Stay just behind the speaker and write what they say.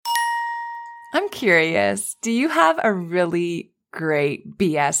I'm curious, do you have a really great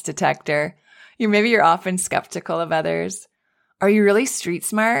BS detector? Maybe you're often skeptical of others. Are you really street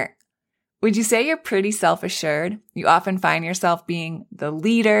smart? Would you say you're pretty self-assured? You often find yourself being the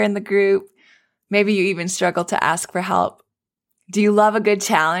leader in the group. Maybe you even struggle to ask for help. Do you love a good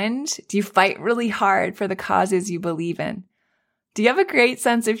challenge? Do you fight really hard for the causes you believe in? Do you have a great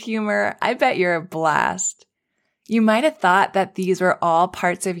sense of humor? I bet you're a blast. You might have thought that these were all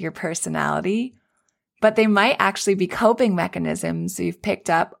parts of your personality, but they might actually be coping mechanisms you've picked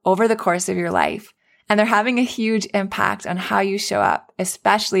up over the course of your life, and they're having a huge impact on how you show up,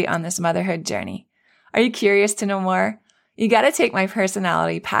 especially on this motherhood journey. Are you curious to know more? You got to take my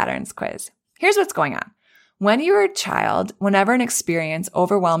personality patterns quiz. Here's what's going on. When you were a child, whenever an experience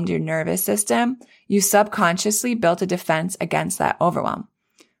overwhelmed your nervous system, you subconsciously built a defense against that overwhelm.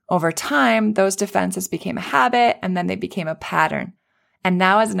 Over time, those defenses became a habit, and then they became a pattern. And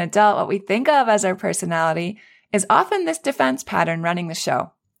now as an adult, what we think of as our personality is often this defense pattern running the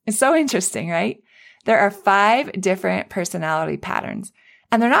show. It's so interesting, right? There are 5 different personality patterns,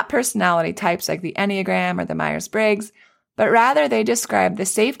 and they're not personality types like the Enneagram or the Myers-Briggs, but rather they describe the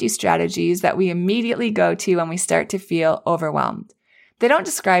safety strategies that we immediately go to when we start to feel overwhelmed. They don't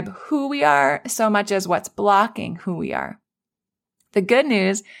describe who we are so much as what's blocking who we are. The good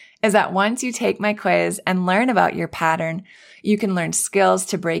news is that once you take my quiz and learn about your pattern, you can learn skills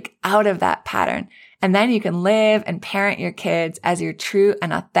to break out of that pattern, and then you can live and parent your kids as your true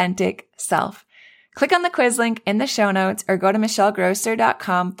and authentic self. Click on the quiz link in the show notes or go to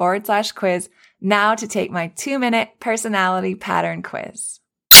michellegrosser.com/quiz now to take my 2-minute personality pattern quiz.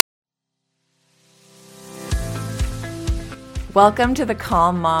 Welcome to the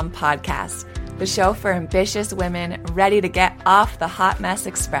Calm Mom Podcast, the show for ambitious women ready to get off the hot mess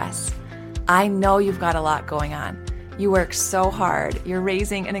express. I know you've got a lot going on. You work so hard, you're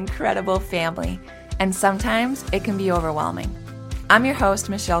raising an incredible family, and sometimes it can be overwhelming. I'm your host,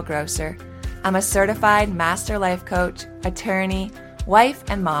 Michelle Grosser. I'm a certified master life coach, attorney, wife,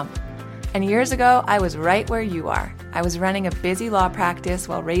 and mom. And years ago, I was right where you are. I was running a busy law practice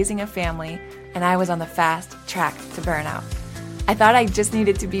while raising a family, and I was on the fast track to burnout. I thought I just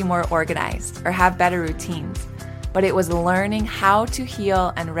needed to be more organized or have better routines, but it was learning how to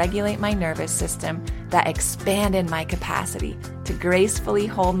heal and regulate my nervous system that expanded my capacity to gracefully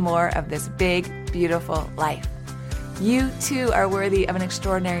hold more of this big, beautiful life. You too are worthy of an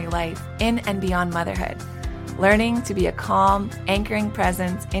extraordinary life in and beyond motherhood. Learning to be a calm, anchoring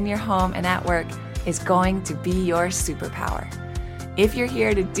presence in your home and at work is going to be your superpower. If you're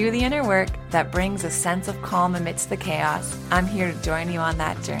here to do the inner work that brings a sense of calm amidst the chaos, I'm here to join you on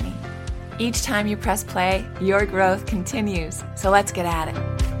that journey. Each time you press play, your growth continues. So let's get at it.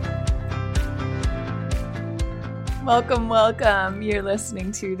 Welcome. You're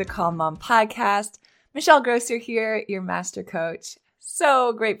listening to the Calm Mom Podcast. Michelle Grosser here, your master coach.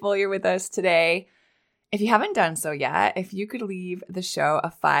 So grateful you're with us today. If you haven't done so yet, if you could leave the show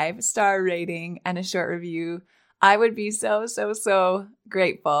a 5-star rating and a short review, I would be so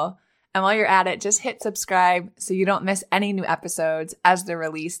grateful. And while you're at it, just hit subscribe so you don't miss any new episodes as they're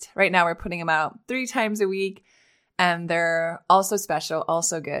released. Right now, we're putting them out 3 times a week, and they're also special,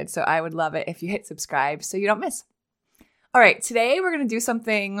 also good. So I would love it if you hit subscribe so you don't miss. All right, today we're going to do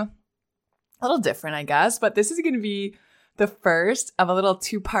something a little different, I guess, but this is going to be the first of a little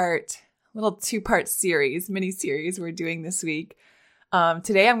two-part series, mini-series we're doing this week.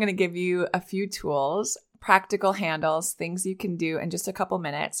 Today, I'm going to give you a few tools, practical handles, things you can do in just a couple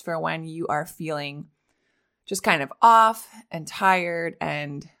minutes for when you are feeling just kind of off and tired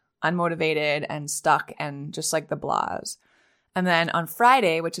and unmotivated and stuck and just like the blahs. And then on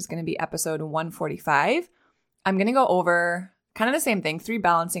Friday, which is going to be episode 145, I'm going to go over kind of the same thing, 3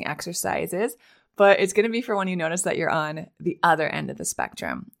 balancing exercises, but it's going to be for when you notice that you're on the other end of the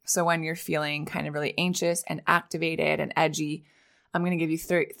spectrum. So when you're feeling kind of really anxious and activated and edgy, I'm going to give you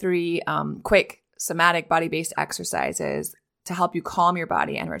 3 quick somatic body-based exercises to help you calm your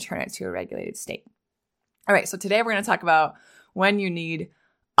body and return it to a regulated state. All right, so today we're going to talk about when you need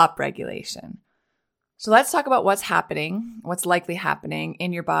upregulation. So let's talk about what's likely happening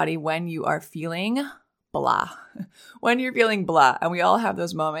in your body when you are feeling blah. When you're feeling blah, and we all have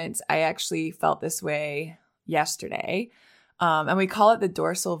those moments. I actually felt this way yesterday, and we call it the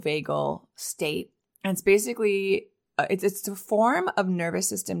dorsal vagal state. And it's basically, it's a form of nervous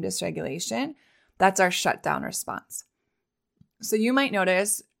system dysregulation. That's our shutdown response. So you might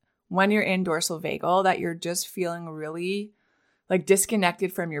notice when you're in dorsal vagal that you're just feeling really like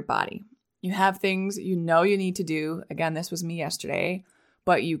disconnected from your body. You have things you know you need to do. Again, this was me yesterday,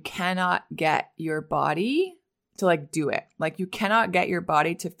 but you cannot get your body to like do it. Like you cannot get your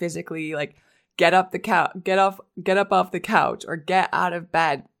body to physically like get up off the couch or get out of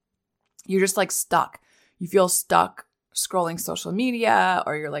bed. You're just like stuck. You feel stuck scrolling social media,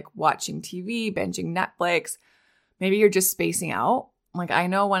 or you're like watching TV, binging Netflix. Maybe you're just spacing out. Like I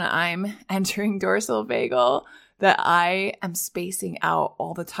know when I'm entering dorsal vagal that I am spacing out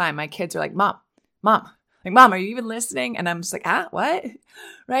all the time. My kids are like, Mom, are you even listening? And I'm just like, what?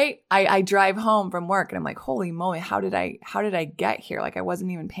 Right? I drive home from work and I'm like, holy moly, how did I get here? Like I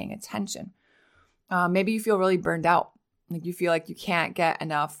wasn't even paying attention. Maybe you feel really burned out. Like you feel like you can't get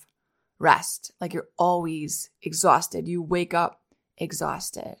enough rest. Like you're always exhausted. You wake up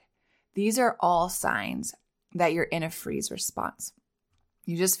exhausted. These are all signs that you're in a freeze response.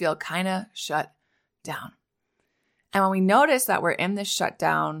 You just feel kind of shut down. And when we notice that we're in this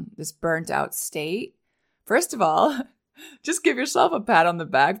shutdown, this burnt out state, first of all, just give yourself a pat on the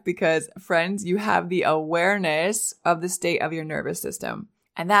back because, friends, you have the awareness of the state of your nervous system.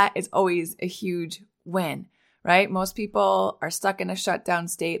 And that is always a huge win, right? Most people are stuck in a shutdown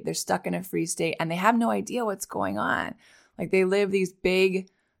state. They're stuck in a freeze state and they have no idea what's going on. Like they live these big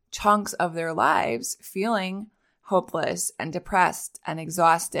chunks of their lives feeling hopeless and depressed and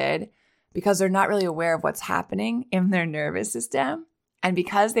exhausted because they're not really aware of what's happening in their nervous system. And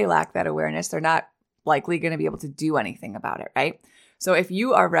because they lack that awareness, they're not likely going to be able to do anything about it, right? So if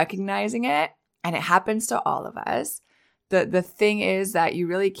you are recognizing it, and it happens to all of us, the thing is that you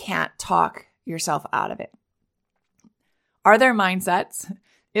really can't talk yourself out of it. Are there mindsets?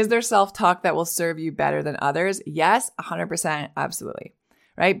 Is there self-talk that will serve you better than others? Yes, 100%, absolutely.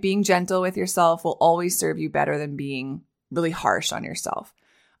 Right? Being gentle with yourself will always serve you better than being really harsh on yourself.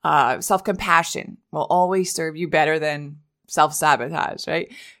 Self-compassion will always serve you better than self-sabotage,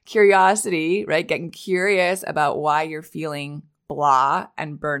 right? Curiosity, right? Getting curious about why you're feeling blah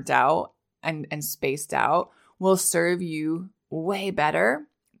and burnt out and spaced out will serve you way better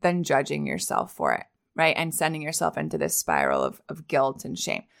than judging yourself for it, right? And sending yourself into this spiral of guilt and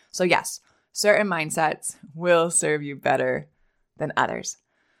shame. So yes, certain mindsets will serve you better than others.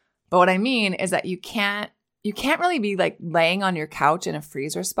 But what I mean is that you can't really be like laying on your couch in a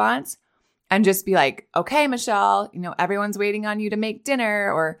freeze response and just be like, okay, Michelle, everyone's waiting on you to make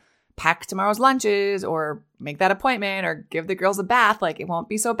dinner or pack tomorrow's lunches or make that appointment or give the girls a bath. Like it won't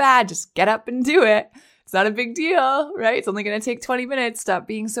be so bad. Just get up and do it. It's not a big deal, right? It's only going to take 20 minutes. Stop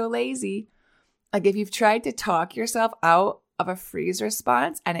being so lazy. Like if you've tried to talk yourself out of a freeze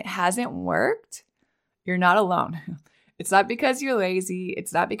response and it hasn't worked, you're not alone. It's not because you're lazy.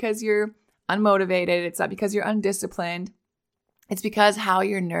 It's not because you're unmotivated. It's not because you're undisciplined. It's because how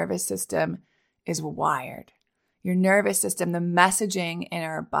your nervous system is wired. Your nervous system, the messaging in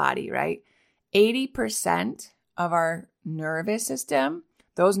our body, right? 80% of our nervous system,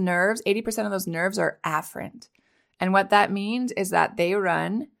 those nerves, 80% of those nerves are afferent. And what that means is that they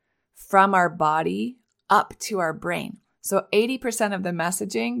run from our body up to our brain. So 80% of the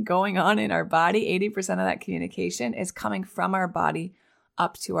messaging going on in our body, 80% of that communication is coming from our body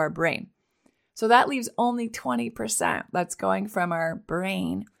up to our brain. So that leaves only 20% that's going from our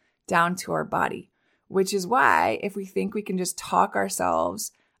brain down to our body, which is why if we think we can just talk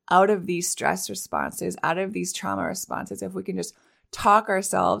ourselves out of these stress responses, out of these trauma responses, if we can just talk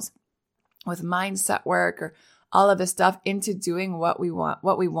ourselves with mindset work or all of this stuff into doing what we want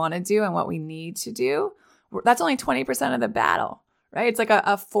to do and what we need to do, that's only 20% of the battle, right? It's like a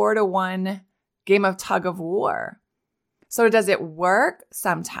 4-to-1 game of tug of war. So does it work?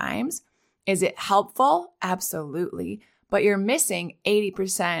 Sometimes. Is it helpful? Absolutely. But you're missing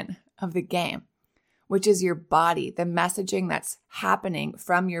 80% of the game, which is your body, the messaging that's happening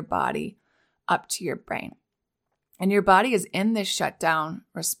from your body up to your brain. And your body is in this shutdown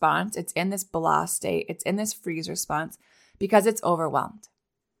response. It's in this blah state. It's in this freeze response because it's overwhelmed.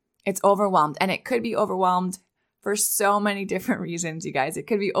 It's overwhelmed. And it could be overwhelmed for so many different reasons, you guys. It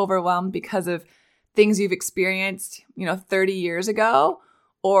could be overwhelmed because of things you've experienced, 30 years ago,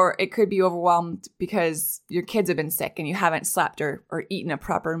 or it could be overwhelmed because your kids have been sick and you haven't slept or eaten a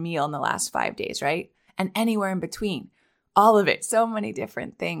proper meal in the last 5 days, right? And anywhere in between. All of it. So many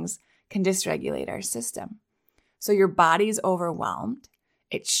different things can dysregulate our system. So your body's overwhelmed.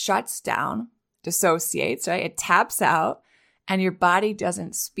 It shuts down, dissociates, right? It taps out, and your body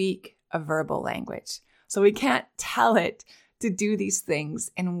doesn't speak a verbal language. So we can't tell it to do these things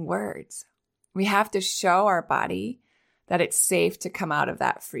in words. We have to show our body that it's safe to come out of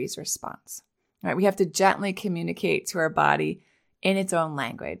that freeze response, right? We have to gently communicate to our body in its own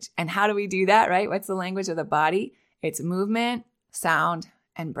language. And how do we do that, right? What's the language of the body? It's movement, sound,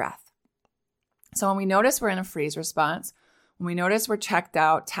 and breath. So when we notice we're in a freeze response, when we notice we're checked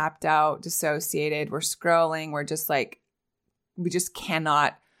out, tapped out, dissociated, we're scrolling, we're just like, we just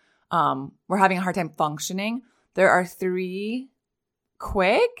cannot we're having a hard time functioning, there are 3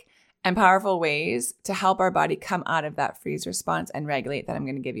 quick and powerful ways to help our body come out of that freeze response and regulate that I'm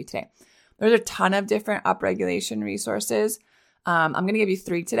going to give you today. There's a ton of different upregulation resources. I'm going to give you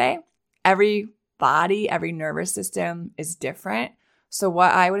 3 today. Every body, every nervous system is different. So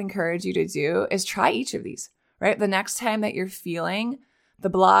what I would encourage you to do is try each of these, right? The next time that you're feeling the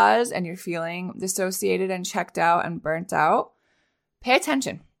blahs and you're feeling dissociated and checked out and burnt out, pay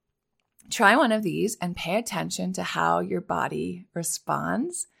attention. Try one of these and pay attention to how your body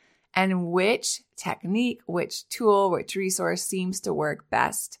responds and which technique, which tool, which resource seems to work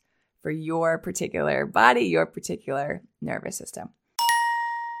best for your particular body, your particular nervous system.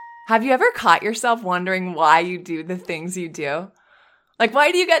 Have you ever caught yourself wondering why you do the things you do? Like,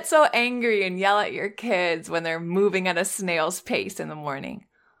 why do you get so angry and yell at your kids when they're moving at a snail's pace in the morning?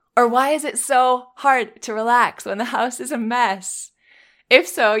 Or why is it so hard to relax when the house is a mess? If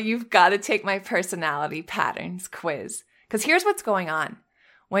so, you've got to take my personality patterns quiz. Because here's what's going on.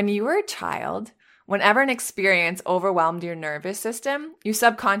 When you were a child, whenever an experience overwhelmed your nervous system, you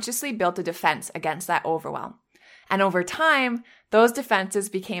subconsciously built a defense against that overwhelm. And over time, those defenses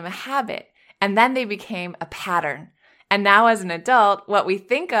became a habit, and then they became a pattern. And now as an adult, what we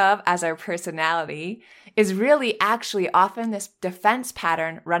think of as our personality is really actually often this defense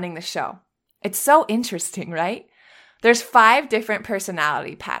pattern running the show. It's so interesting, right? There's 5 different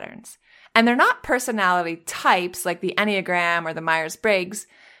personality patterns, and they're not personality types like the Enneagram or the Myers-Briggs,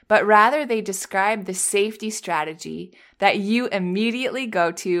 but rather they describe the safety strategy that you immediately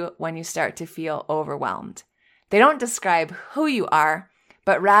go to when you start to feel overwhelmed. They don't describe who you are,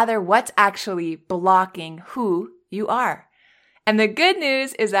 but rather what's actually blocking who you are. And the good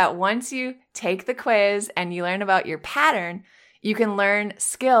news is that once you take the quiz and you learn about your pattern, you can learn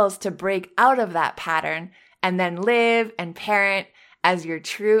skills to break out of that pattern and then live and parent as your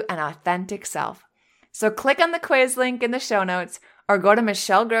true and authentic self. So click on the quiz link in the show notes or go to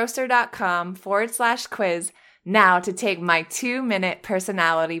michellegrosser.com/quiz now to take my 2-minute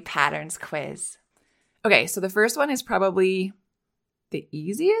personality patterns quiz. Okay, so the first one is probably the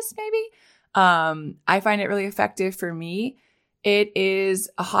easiest, maybe. I find it really effective for me. It is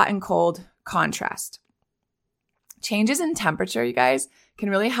a hot and cold contrast. Changes in temperature, you guys, can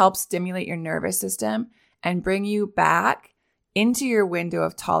really help stimulate your nervous system and bring you back into your window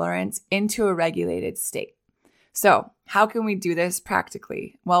of tolerance, into a regulated state. So how can we do this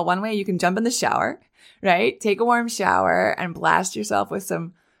practically? Well, one way, you can jump in the shower, right? Take a warm shower and blast yourself with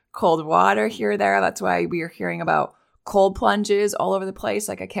some cold water here or there. That's why we are hearing about cold plunges all over the place.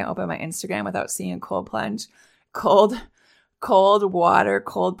 Like, I can't open my Instagram without seeing a cold plunge. Cold water,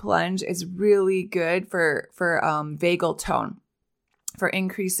 cold plunge is really good for vagal tone, for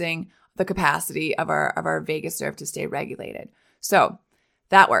increasing the capacity of our vagus nerve to stay regulated. So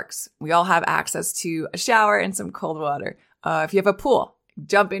that works. We all have access to a shower and some cold water. If you have a pool,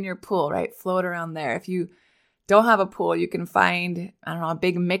 jump in your pool, right? Float around there. If you don't have a pool, you can find, a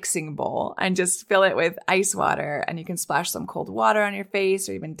big mixing bowl and just fill it with ice water, and you can splash some cold water on your face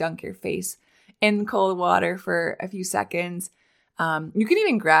or even dunk your face in cold water for a few seconds. You can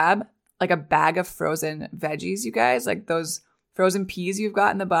even grab like a bag of frozen veggies, you guys, like those frozen peas you've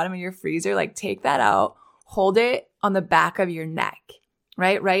got in the bottom of your freezer. Like, take that out, hold it on the back of your neck,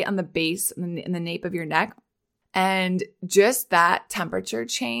 right on the base, in the nape of your neck. And just that temperature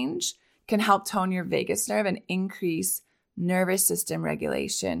change can help tone your vagus nerve and increase nervous system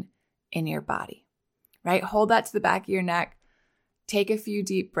regulation in your body, right? Hold that to the back of your neck. Take a few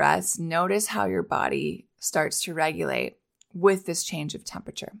deep breaths. Notice how your body starts to regulate with this change of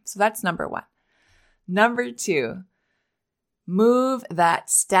temperature. So that's number 1. Number 2, move that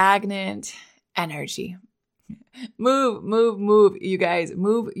stagnant energy. Move, you guys.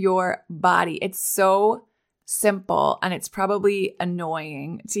 Move your body. It's so simple, and it's probably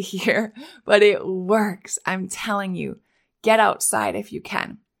annoying to hear, but it works. I'm telling you, get outside if you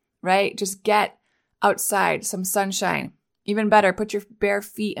can, right? Just get outside, some sunshine. Even better, put your bare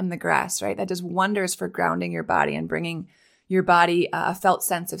feet in the grass, right? That does wonders for grounding your body and bringing your body a felt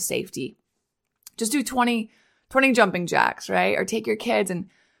sense of safety. Just do 20 jumping jacks, right? Or take your kids and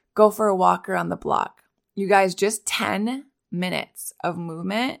go for a walk around the block. You guys, just 10 minutes of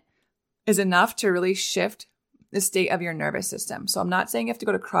movement is enough to really shift the state of your nervous system. So I'm not saying you have to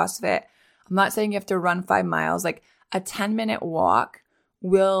go to CrossFit. I'm not saying you have to run 5 miles. Like, a 10-minute walk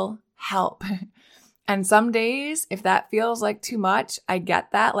will help. And some days, if that feels like too much, I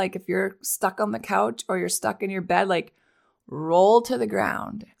get that. Like, if you're stuck on the couch or you're stuck in your bed, like, roll to the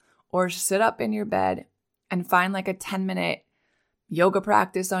ground or sit up in your bed and find like a 10-minute yoga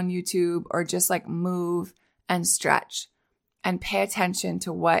practice on YouTube, or just like move and stretch. and pay attention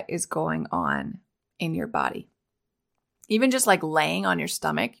to what is going on in your body. Even just like laying on your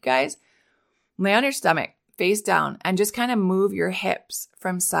stomach, you guys, lay on your stomach, face down, and just kind of move your hips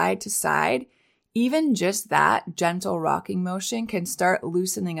from side to side. Even just that gentle rocking motion can start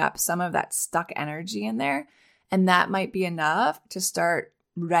loosening up some of that stuck energy in there. And that might be enough to start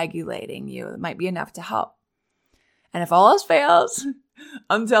regulating you. It might be enough to help. And if all else fails,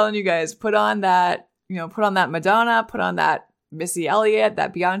 I'm telling you guys, put on that Madonna, put on that Missy Elliott,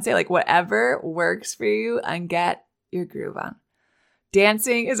 that Beyonce, like whatever works for you, and get your groove on.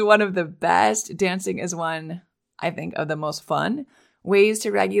 Dancing is one of the best. Dancing is one, I think, of the most fun ways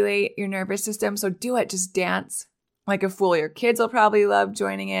to regulate your nervous system. So do it. Just dance like a fool. Your kids will probably love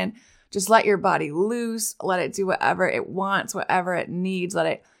joining in. Just let your body loose. Let it do whatever it wants, whatever it needs. Let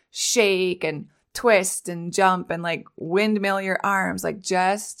it shake and twist and jump and like windmill your arms. Like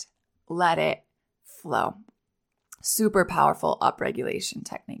just let it flow. Super powerful upregulation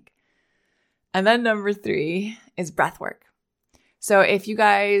technique. And then number 3 is breath work. So if you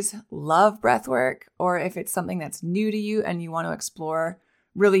guys love breath work, or if it's something that's new to you and you want to explore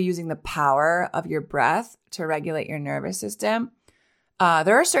really using the power of your breath to regulate your nervous system,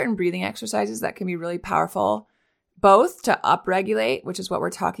 there are certain breathing exercises that can be really powerful, both to upregulate, which is what we're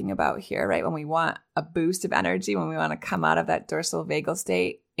talking about here, right? When we want a boost of energy, when we want to come out of that dorsal vagal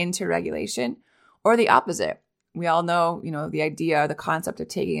state into regulation, or the opposite. We all know, the idea, the concept of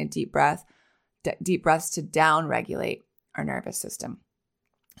taking a deep breaths to down regulate our nervous system.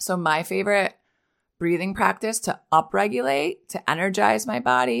 So my favorite breathing practice to upregulate, to energize my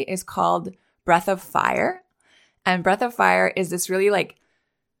body is called Breath of Fire. And Breath of Fire is this really like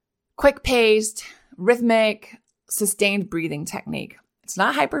quick-paced, rhythmic, sustained breathing technique. It's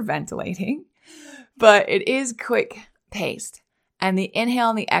not hyperventilating, but it is quick-paced. And the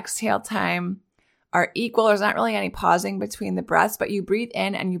inhale and the exhale time are equal. There's not really any pausing between the breaths, but you breathe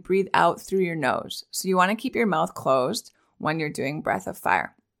in and you breathe out through your nose. So you want to keep your mouth closed when you're doing Breath of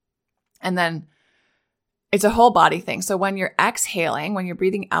Fire. And then it's a whole body thing. So when you're exhaling, when you're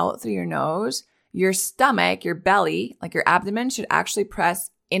breathing out through your nose, your stomach, your belly, like your abdomen should actually press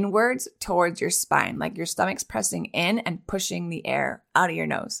inwards towards your spine. Like your stomach's pressing in and pushing the air out of your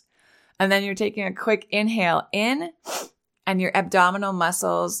nose. And then you're taking a quick inhale in, and your abdominal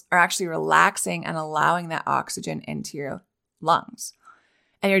muscles are actually relaxing and allowing that oxygen into your lungs.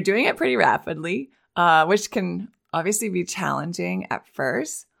 And you're doing it pretty rapidly, which can obviously be challenging at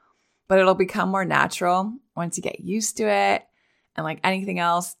first, but it'll become more natural once you get used to it. And like anything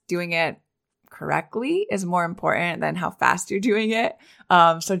else, doing it correctly is more important than how fast you're doing it.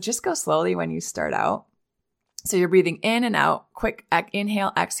 So just go slowly when you start out. So you're breathing in and out, quick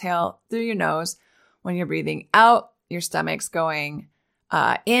inhale, exhale through your nose. When you're breathing out, your stomach's going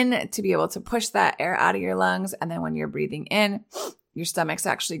in to be able to push that air out of your lungs. And then when you're breathing in, your stomach's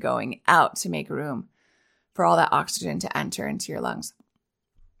actually going out to make room for all that oxygen to enter into your lungs.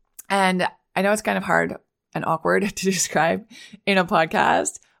 And I know it's kind of hard and awkward to describe in a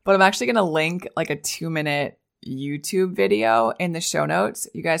podcast, but I'm actually going to link like a 2-minute YouTube video in the show notes.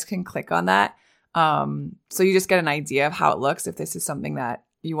 You guys can click on that. So you just get an idea of how it looks if this is something that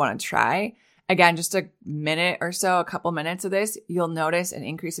you want to try. Again, just a minute or so, a couple minutes of this, you'll notice an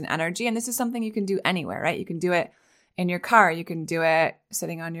increase in energy. And this is something you can do anywhere, right? You can do it in your car. You can do it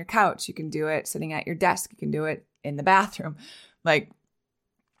sitting on your couch. You can do it sitting at your desk. You can do it in the bathroom. Like,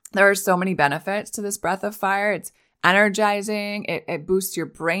 there are so many benefits to this Breath of Fire. It's energizing. It boosts your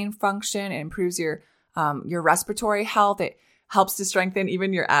brain function. It improves your respiratory health. It helps to strengthen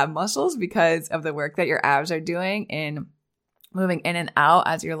even your ab muscles because of the work that your abs are doing in moving in and out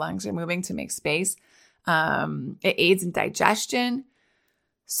as your lungs are moving to make space. It aids in digestion.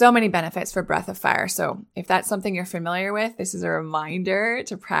 So many benefits for Breath of Fire. So if that's something you're familiar with, this is a reminder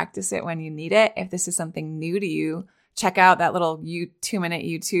to practice it when you need it. If this is something new to you, check out that little 2-minute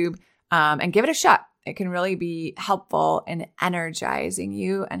YouTube and give it a shot. It can really be helpful in energizing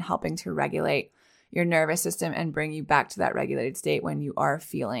you and helping to regulate your nervous system and bring you back to that regulated state when you are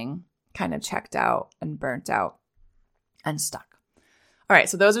feeling kind of checked out and burnt out and stuck. All right,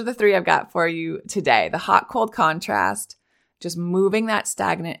 so those are the 3 I've got for you today. The hot-cold contrast, just moving that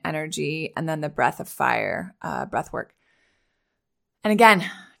stagnant energy, and then the Breath of Fire, breath work. And again,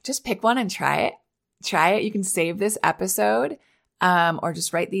 just pick one and try it. Try it. You can save this episode or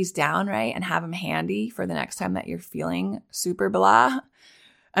just write these down, right? And have them handy for the next time that you're feeling super blah.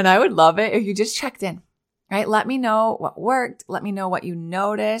 And I would love it if you just checked in, right? Let me know what worked. Let me know what you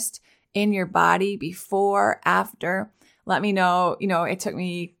noticed in your body before, after. Let me know, it took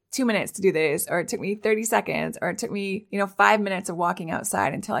me 2 minutes to do this, or it took me 30 seconds, or it took me, 5 minutes of walking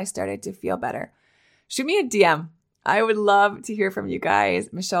outside until I started to feel better. Shoot me a DM I would love to hear from you guys.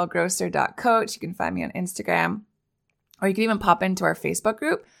 MichelleGrosser.coach. You can find me on Instagram, or you can even pop into our Facebook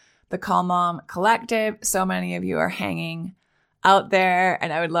group, the Calm Mom Collective. So many of you are hanging out there,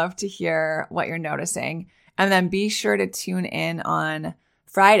 and I would love to hear what you're noticing. And then be sure to tune in on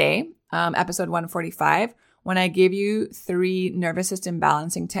Friday, episode 145, when I give you 3 nervous system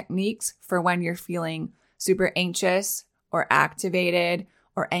balancing techniques for when you're feeling super anxious or activated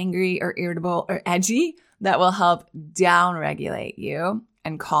or angry or irritable or edgy that will help down-regulate you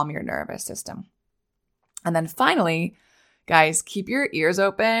and calm your nervous system. And then finally, guys, keep your ears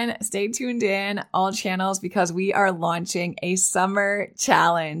open. Stay tuned in all channels because we are launching a summer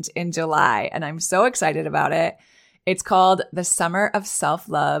challenge in July, and I'm so excited about it. It's called the Summer of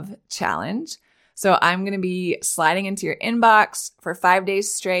Self-Love Challenge. So I'm going to be sliding into your inbox for 5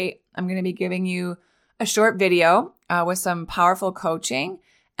 days straight. I'm going to be giving you a short video with some powerful coaching,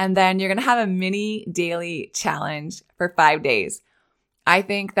 and then you're going to have a mini daily challenge for 5 days. I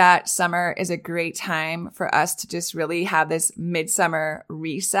think that summer is a great time for us to just really have this midsummer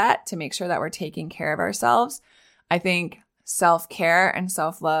reset to make sure that we're taking care of ourselves. I think self-care and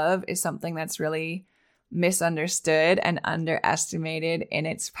self-love is something that's really misunderstood and underestimated in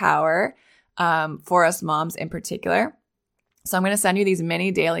its power for us moms in particular. So I'm going to send you these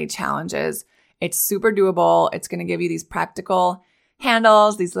mini daily challenges. It's super doable. It's going to give you these practical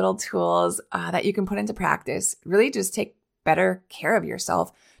handles, these little tools that you can put into practice. Really just take better care of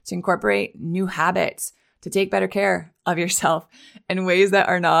yourself, to incorporate new habits, to take better care of yourself in ways that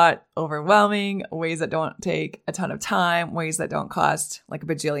are not overwhelming, ways that don't take a ton of time, ways that don't cost like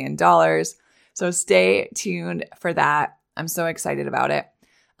 $1 bajillion. So stay tuned for that. I'm so excited about it.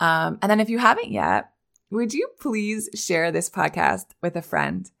 And then if you haven't yet, would you please share this podcast with a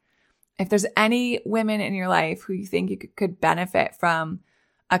friend? If there's any women in your life who you think you could benefit from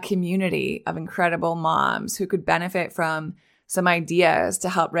a community of incredible moms, who could benefit from some ideas to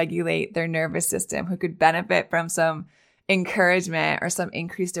help regulate their nervous system, who could benefit from some encouragement or some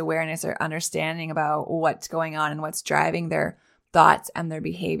increased awareness or understanding about what's going on and what's driving their thoughts and their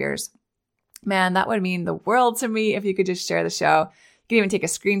behaviors. Man, that would mean the world to me if you could just share the show. You can even take a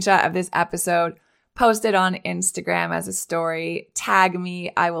screenshot of this episode, post it on Instagram as a story, tag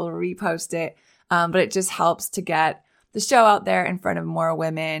me, I will repost it. But it just helps to get the show out there in front of more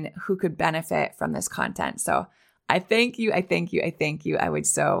women who could benefit from this content. So I thank you. I would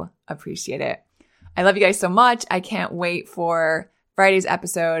so appreciate it. I love you guys so much. I can't wait for Friday's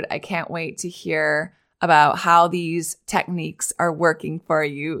episode. I can't wait to hear about how these techniques are working for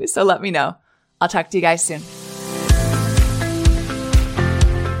you. So let me know. I'll talk to you guys soon.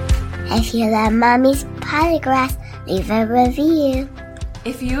 If you love Mommy's Podcast, leave a review.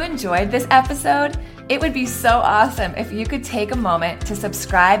 If you enjoyed this episode, it would be so awesome if you could take a moment to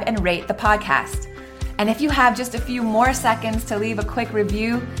subscribe and rate the podcast. And if you have just a few more seconds to leave a quick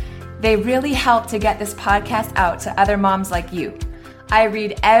review, they really help to get this podcast out to other moms like you. I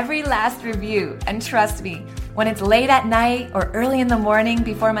read every last review, and trust me, when it's late at night or early in the morning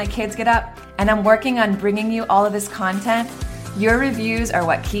before my kids get up and I'm working on bringing you all of this content, your reviews are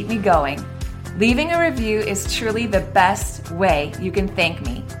what keep me going. Leaving a review is truly the best way you can thank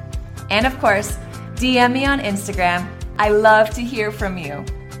me. And of course, DM me on Instagram. I love to hear from you.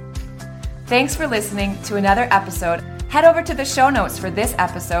 Thanks for listening to another episode. Head over to the show notes for this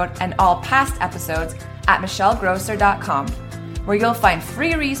episode and all past episodes at michellegrosser.com, where you'll find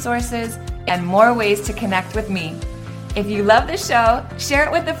free resources and more ways to connect with me. If you love the show, share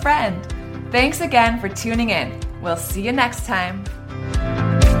it with a friend. Thanks again for tuning in. We'll see you next time.